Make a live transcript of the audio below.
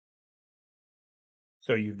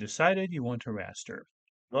So you've decided you want to raster.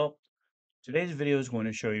 Well, today's video is going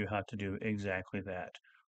to show you how to do exactly that.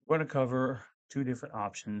 We're going to cover two different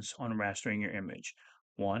options on rastering your image.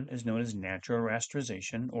 One is known as natural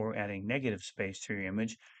rasterization, or adding negative space to your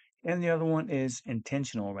image, and the other one is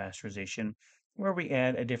intentional rasterization, where we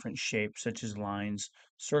add a different shape such as lines,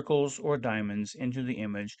 circles, or diamonds into the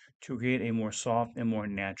image to create a more soft and more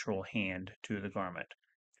natural hand to the garment.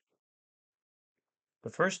 The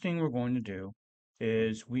first thing we're going to do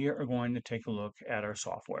is we are going to take a look at our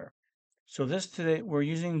software. So this today, we're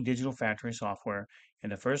using Digital Factory software,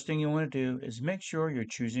 and the first thing you want to do is make sure you're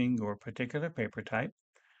choosing your particular paper type,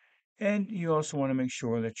 and you also want to make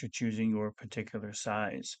sure that you're choosing your particular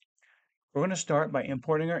size. We're going to start by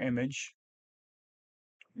importing our image,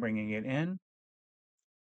 bringing it in,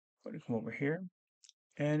 going to come over here,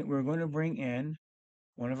 and we're going to bring in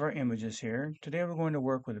one of our images here. Today we're going to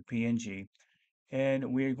work with a PNG,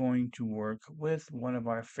 and we're going to work with one of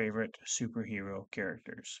our favorite superhero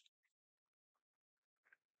characters.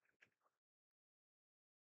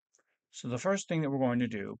 So the first thing that we're going to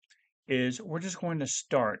do is we're just going to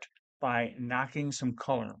start by knocking some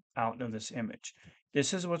color out of this image.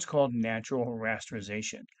 This is what's called natural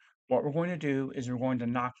rasterization. What we're going to do is we're going to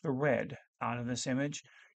knock the red out of this image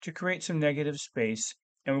to create some negative space,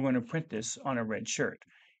 and we're going to print this on a red shirt.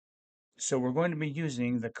 So we're going to be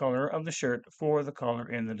using the color of the shirt for the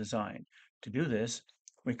color in the design. To do this,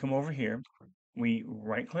 we come over here, we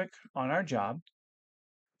right click on our job,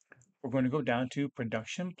 we're going to go down to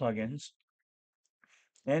production plugins,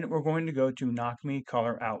 and we're going to go to knock me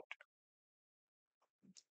color out.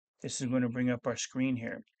 This is going to bring up our screen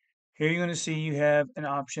here. Here you're going to see you have an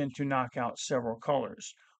option to knock out several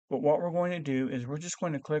colors. But what we're going to do is we're just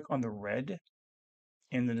going to click on the red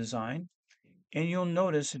in the design, and you'll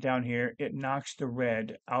notice down here it knocks the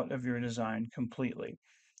red out of your design completely.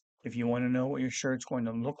 If you want to know what your shirt's going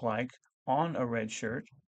to look like on a red shirt,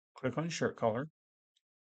 click on shirt color,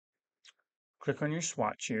 click on your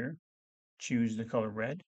swatch here, choose the color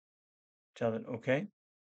red, tell it OK,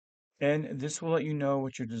 and this will let you know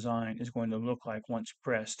what your design is going to look like once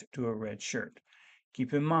pressed to a red shirt.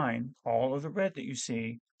 Keep in mind, all of the red that you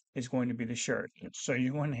see is going to be the shirt. So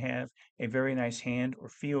you're going to have a very nice hand or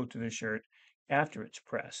feel to the shirt after it's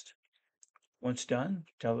pressed. Once done,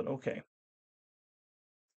 tell it OK.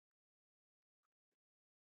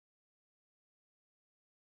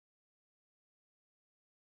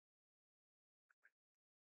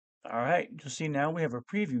 All right, you'll see now we have a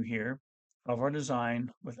preview here of our design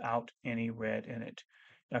without any red in it.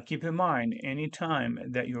 Now keep in mind, anytime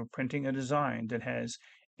that you're printing a design that has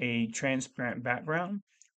a transparent background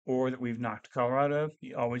or that we've knocked color out of,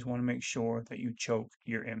 you always want to make sure that you choke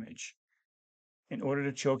your image. In order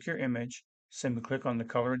to choke your image, simply click on the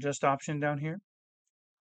color adjust option down here,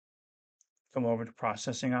 come over to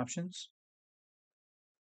processing options.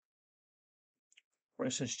 Where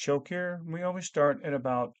it says choke here, we always start at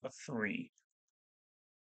about a 3.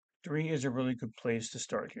 3 is a really good place to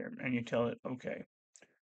start here, and you tell it OK.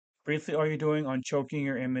 Briefly, all you're doing on choking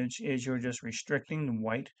your image is you're just restricting the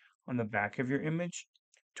white on the back of your image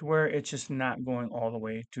to where it's just not going all the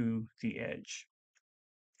way to the edge.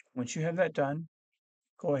 Once you have that done,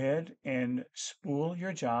 go ahead and spool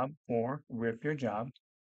your job or rip your job.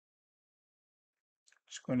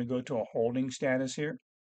 Just going to go to a holding status here.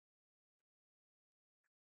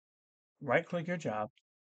 Right click your job,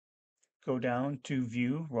 go down to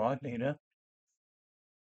view raw data.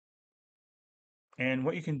 And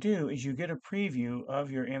what you can do is you get a preview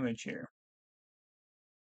of your image here.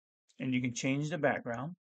 And you can change the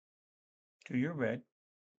background to your red.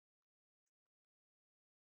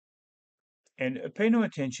 And pay no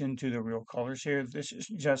attention to the real colors here. This is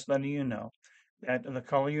just letting you know that the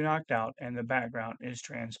color you knocked out and the background is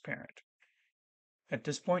transparent. At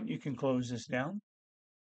this point, you can close this down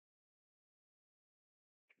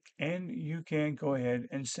and you can go ahead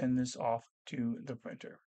and send this off to the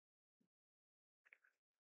printer.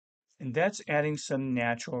 And that's adding some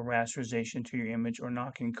natural rasterization to your image or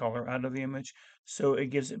knocking color out of the image. So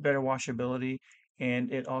it gives it better washability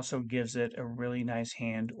and it also gives it a really nice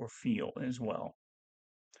hand or feel as well.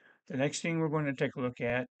 The next thing we're going to take a look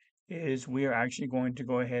at is we are actually going to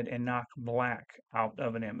go ahead and knock black out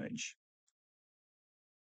of an image.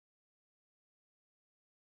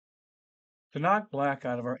 To knock black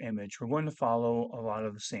out of our image, we're going to follow a lot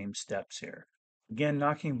of the same steps here. Again,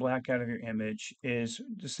 knocking black out of your image is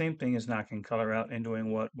the same thing as knocking color out and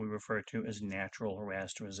doing what we refer to as natural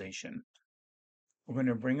rasterization. We're going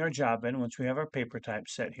to bring our job in once we have our paper type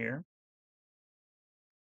set here.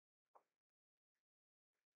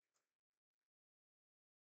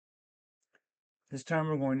 This time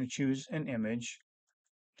we're going to choose an image.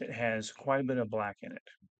 that has quite a bit of black in it.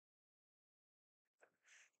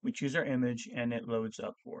 We choose our image and it loads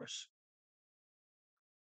up for us.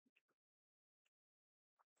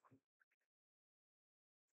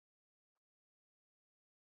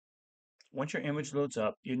 Once your image loads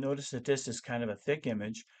up, you notice that this is kind of a thick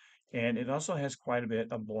image and it also has quite a bit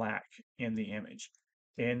of black in the image.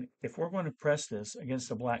 And if we're going to press this against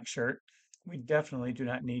a black shirt, we definitely do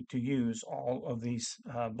not need to use all of these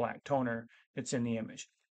black toner that's in the image.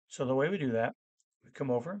 So the way we do that, we come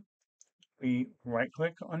over, we right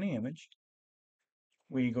click on the image,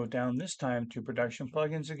 we go down this time to production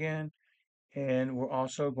plugins again, and we're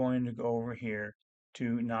also going to go over here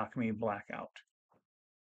to knock me black out.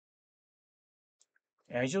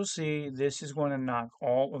 As you'll see, this is going to knock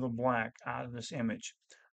all of the black out of this image.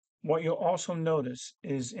 What you'll also notice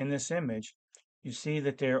is in this image, you see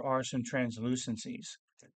that there are some translucencies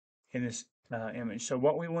in this image. So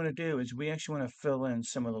what we want to do is we actually want to fill in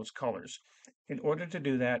some of those colors. In order to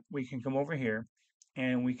do that, we can come over here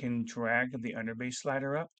and we can drag the underbase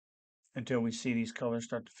slider up until we see these colors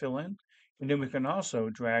start to fill in. And then we can also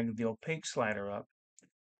drag the opaque slider up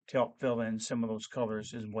to help fill in some of those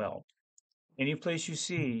colors as well. Any place you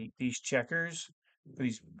see these checkers,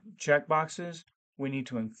 these check boxes, we need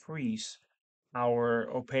to increase our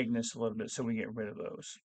opaqueness a little bit so we get rid of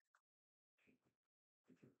those.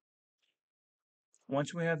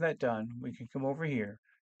 Once we have that done, we can come over here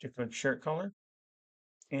to click shirt color,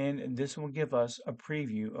 and this will give us a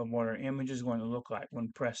preview of what our image is going to look like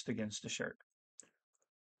when pressed against the shirt.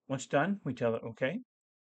 Once done, we tell it OK,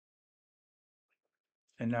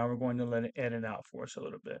 and now we're going to let it edit out for us a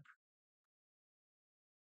little bit.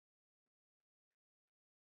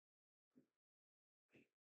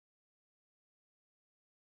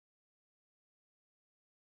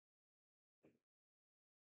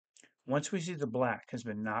 Once we see the black has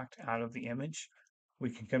been knocked out of the image, we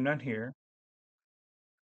can come down here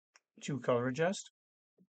to color adjust,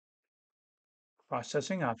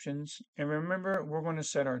 processing options, and remember we're going to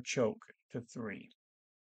set our choke to 3.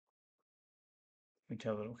 We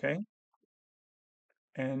tell it OK,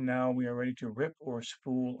 and now we are ready to rip or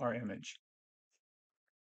spool our image.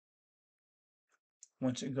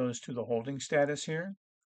 Once it goes to the holding status here,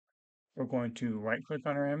 we're going to right click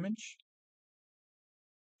on our image,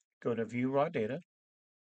 go to view raw data,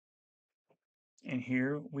 and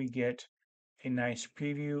here we get a nice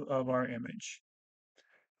preview of our image.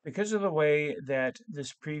 Because of the way that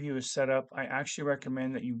this preview is set up, I actually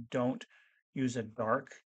recommend that you don't use a dark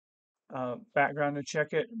background to check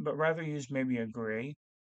it, but rather use maybe a gray.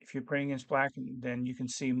 If you're printing against black, then you can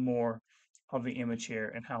see more of the image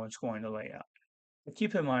here and how it's going to lay out. But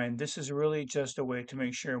keep in mind, this is really just a way to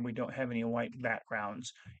make sure we don't have any white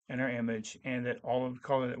backgrounds in our image and that all of the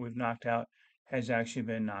color that we've knocked out has actually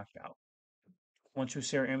been knocked out. Once we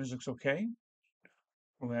see our image looks okay,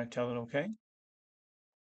 we're going to tell it okay.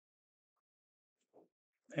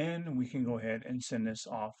 And we can go ahead and send this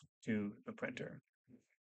off to the printer.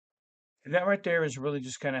 And that right there is really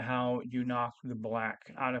just kind of how you knock the black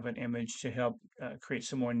out of an image to help create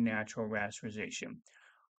some more natural rasterization.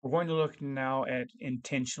 We're going to look now at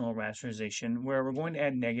intentional rasterization, where we're going to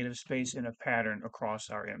add negative space in a pattern across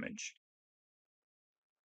our image.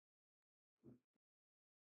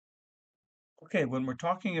 Okay, when we're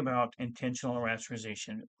talking about intentional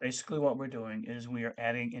rasterization, basically what we're doing is we are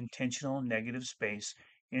adding intentional negative space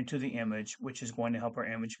into the image, which is going to help our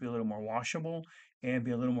image be a little more washable and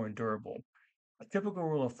be a little more durable. A typical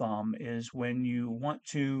rule of thumb is when you want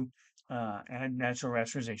to add natural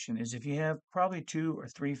rasterization is if you have probably 2 or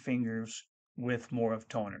 3 fingers with more of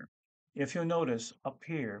toner. If you'll notice up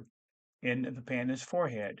here in the panda's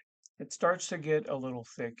forehead, it starts to get a little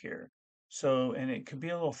thick here. So, and it could be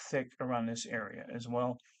a little thick around this area as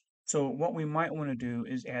well. So what we might want to do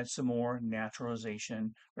is add some more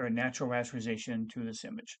naturalization or natural rasterization to this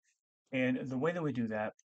image. And the way that we do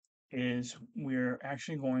that is we're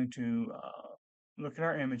actually going to look at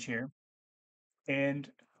our image here. And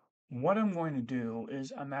what I'm going to do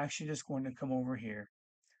is I'm actually just going to come over here.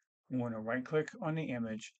 I'm going to right click on the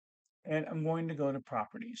image and I'm going to go to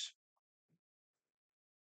properties.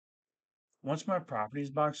 Once my properties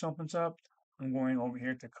box opens up, I'm going over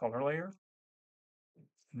here to color layer.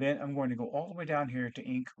 Then I'm going to go all the way down here to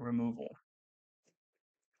ink removal.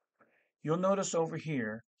 You'll notice over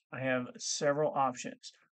here, I have several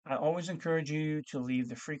options. I always encourage you to leave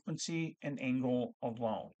the frequency and angle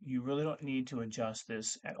alone. You really don't need to adjust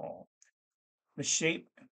this at all. The shape,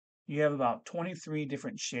 you have about 23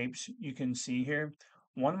 different shapes you can see here.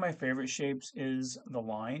 One of my favorite shapes is the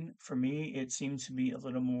line. For me, it seems to be a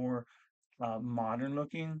little more modern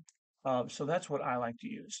looking. So that's what I like to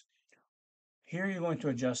use. Here you're going to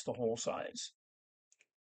adjust the hole size.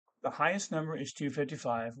 The highest number is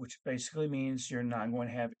 255, which basically means you're not going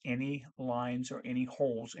to have any lines or any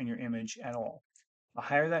holes in your image at all. The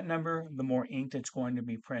higher that number, the more ink that's going to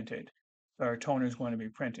be printed, or toner is going to be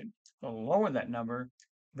printed. The lower that number,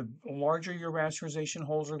 the larger your rasterization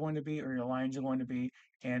holes are going to be, or your lines are going to be,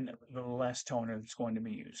 and the less toner that's going to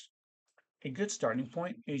be used. A good starting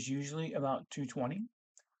point is usually about 220.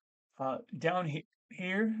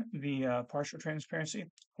 Here, the partial transparency,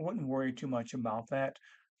 I wouldn't worry too much about that.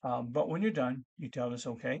 But when you're done, you tell us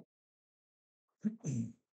okay.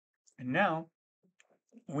 And now,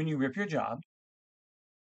 when you rip your job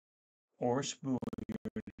or spool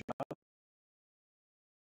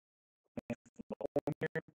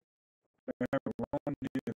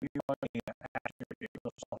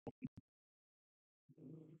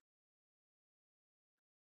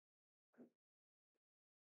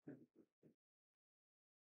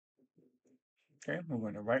okay, we're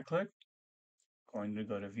going to right click, going to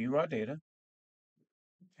go to view raw data,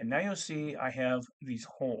 and now you'll see I have these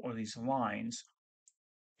these lines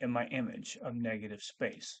in my image of negative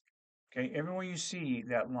space. Okay, everywhere you see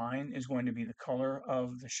that line is going to be the color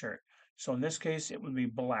of the shirt. So in this case, it would be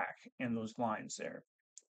black in those lines there.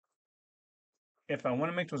 If I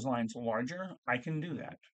want to make those lines larger, I can do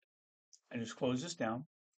that. I just close this down.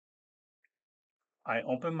 I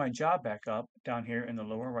open my job back up down here in the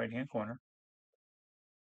lower right hand corner.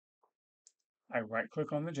 I right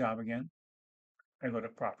click on the job again. I go to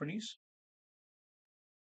properties.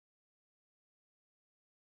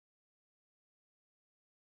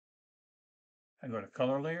 I go to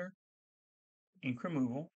color layer, ink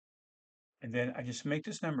removal, and then I just make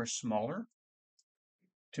this number smaller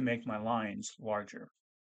to make my lines larger.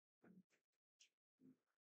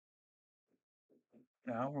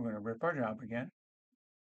 Now we're going to rip our job again.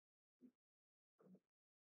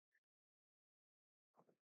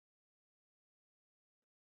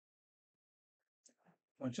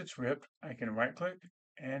 Once it's ripped, I can right click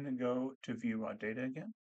and go to view raw data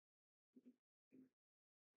again.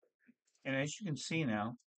 And as you can see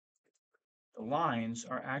now, the lines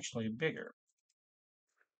are actually bigger.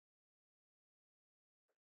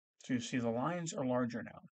 So you see the lines are larger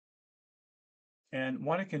now. And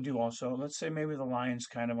what I can do also, let's say maybe the lines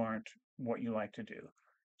kind of aren't what you like to do.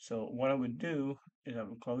 So what I would do is I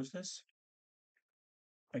would close this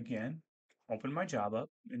again, open my job up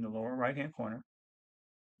in the lower right hand corner,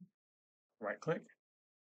 right click,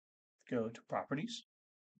 go to properties.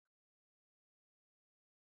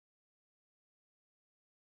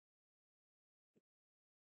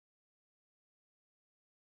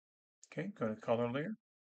 Okay, go to color layer,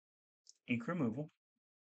 ink removal.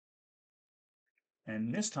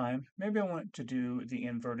 And this time, maybe I want to do the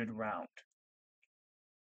inverted round.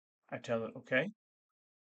 I tell it okay.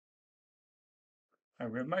 I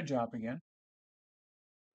rip my job again.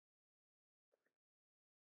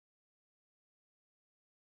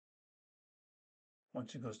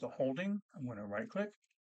 Once it goes to holding, I'm going to right click,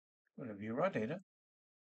 go to view raw data.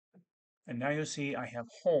 And now you'll see I have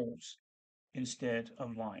holes instead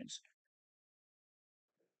of lines.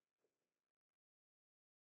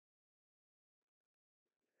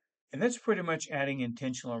 And that's pretty much adding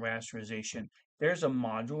intentional rasterization. There's a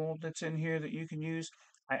module that's in here that you can use.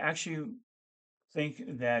 I actually think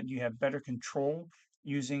that you have better control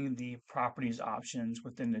using the properties options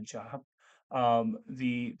within the job.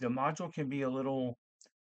 The module can be a little,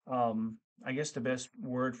 I guess the best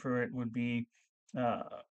word for it would be uh,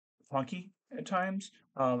 funky at times,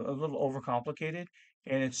 a little overcomplicated,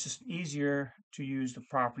 and it's just easier to use the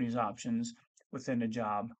properties options within the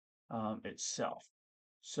job itself.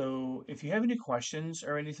 So if you have any questions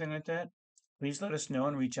or anything like that, please let us know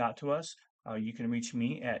and reach out to us. You can reach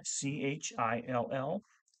me at CHILL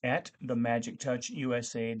at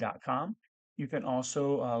themagictouchusa.com. You can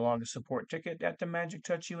also log a support ticket at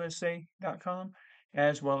themagictouchusa.com,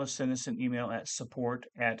 as well as send us an email at support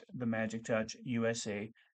at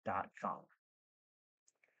themagictouchusa.com.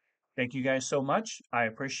 Thank you guys so much. I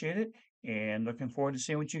appreciate it and looking forward to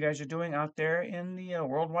seeing what you guys are doing out there in the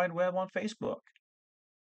World Wide Web on Facebook.